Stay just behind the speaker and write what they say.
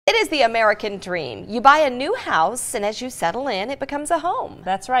It is the American dream. You buy a new house, and as you settle in, it becomes a home.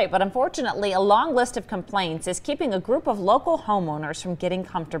 That's right, but unfortunately, a long list of complaints is keeping a group of local homeowners from getting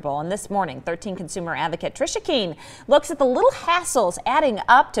comfortable. And this morning, 13 Consumer Advocate Tricia Kean looks at the little hassles adding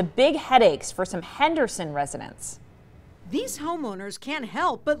up to big headaches for some Henderson residents. These homeowners can't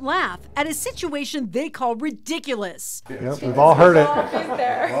help but laugh at a situation they call ridiculous. Yep, we've all heard it.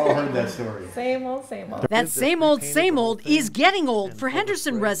 We've all heard that story. Same old, same old. That same old is getting old for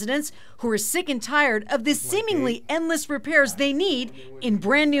Henderson residents who are sick and tired of the seemingly endless repairs they need in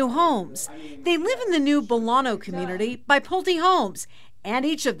brand new homes. They live in the new Bolano community by Pulte Homes, and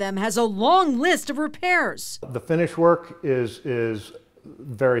each of them has a long list of repairs. The finish work is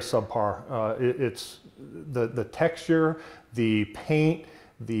very subpar. It's the texture, the paint,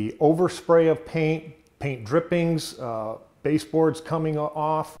 the overspray of paint drippings, baseboards coming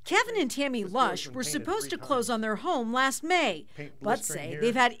off. Kevin and Tammy Lush were supposed to close on their home last May, but say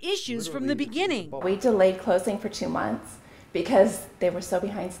they've had issues from the beginning. We delayed closing for 2 months because they were so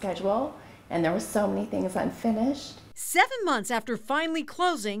behind schedule and there were so many things unfinished. 7 months after finally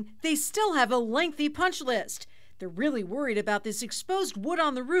closing, they still have a lengthy punch list. They're really worried about this exposed wood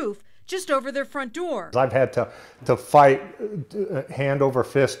on the roof just over their front door. I've had to fight hand over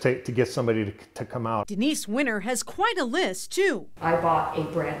fist to get somebody to come out. Denise Winter has quite a list too. I bought a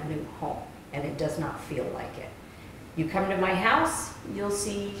brand new home and it does not feel like it. You come to my house, you'll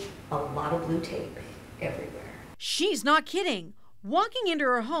see a lot of blue tape everywhere. She's not kidding. Walking into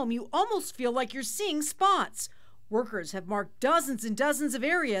her home, you almost feel like you're seeing spots. Workers have marked dozens and dozens of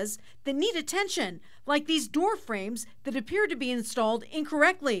areas that need attention, like these door frames that appear to be installed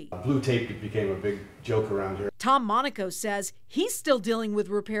incorrectly. Blue tape became a big joke around here. Tom Monaco says he's still dealing with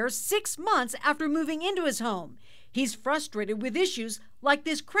repairs 6 months after moving into his home. He's frustrated with issues like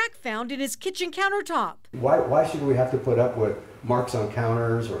this crack found in his kitchen countertop. Why should we have to put up with marks on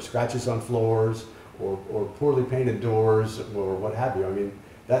counters or scratches on floors or poorly painted doors or what have you? I mean,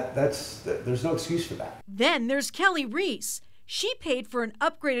 there's no excuse for that. Then there's Kelly Reese. She paid for an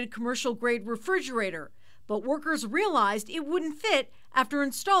upgraded commercial grade refrigerator, but workers realized it wouldn't fit after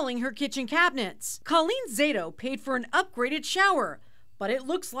installing her kitchen cabinets. Colleen Zato paid for an upgraded shower, but it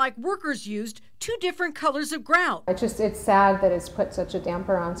looks like workers used 2 different colors of grout. It's sad that it's put such a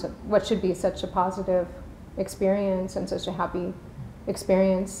damper on what should be such a positive experience and such a happy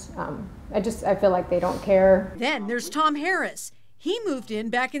experience. I feel like they don't care. Then there's Tom Harris. He moved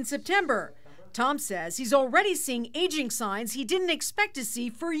in back in September. Tom says he's already seeing aging signs he didn't expect to see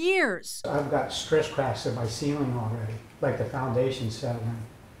for years. I've got stress cracks in my ceiling already, like the foundation settling.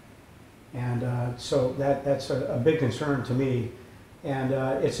 And so that's a big concern to me. And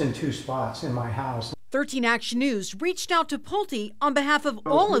it's in 2 spots in my house. 13 Action News reached out to Pulte on behalf of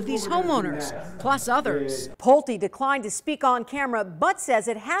all of these homeowners, plus others. Pulte declined to speak on camera, but says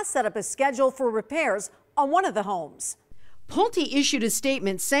it has set up a schedule for repairs on one of the homes. Pulte issued a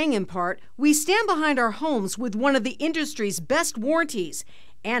statement saying, in part, "We stand behind our homes with one of the industry's best warranties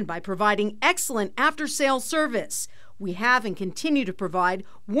and by providing excellent after-sales service. We have and continue to provide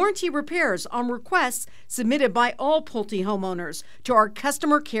warranty repairs on requests submitted by all Pulte homeowners to our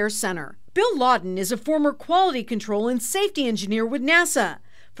customer care center." Bill Lawden is a former quality control and safety engineer with NASA.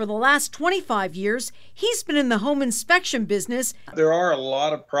 For the last 25 years, he's been in the home inspection business. There are a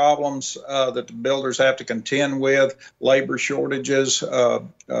lot of problems that the builders have to contend with, labor shortages,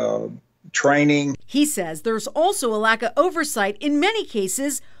 training. He says there's also a lack of oversight in many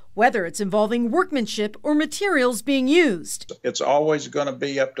cases, whether it's involving workmanship or materials being used. It's always going to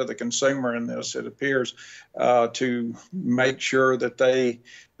be up to the consumer in this, it appears, to make sure that they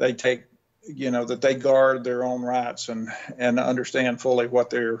take, that they guard their own rights and understand fully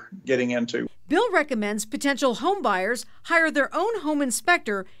what they're getting into. Bill recommends potential home buyers hire their own home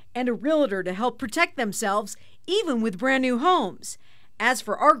inspector and a realtor to help protect themselves, even with brand new homes. As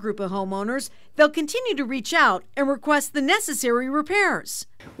for our group of homeowners, they'll continue to reach out and request the necessary repairs.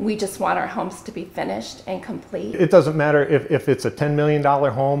 We just want our homes to be finished and complete. It doesn't matter if it's a $10 million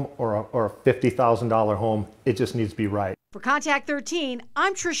home or a $50,000 home, it just needs to be right. For Contact 13,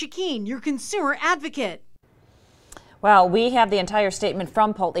 I'm Tricia Kean, your consumer advocate. Well, we have the entire statement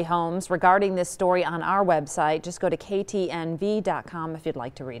from Pulte Homes regarding this story on our website. Just go to ktnv.com if you'd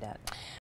like to read it.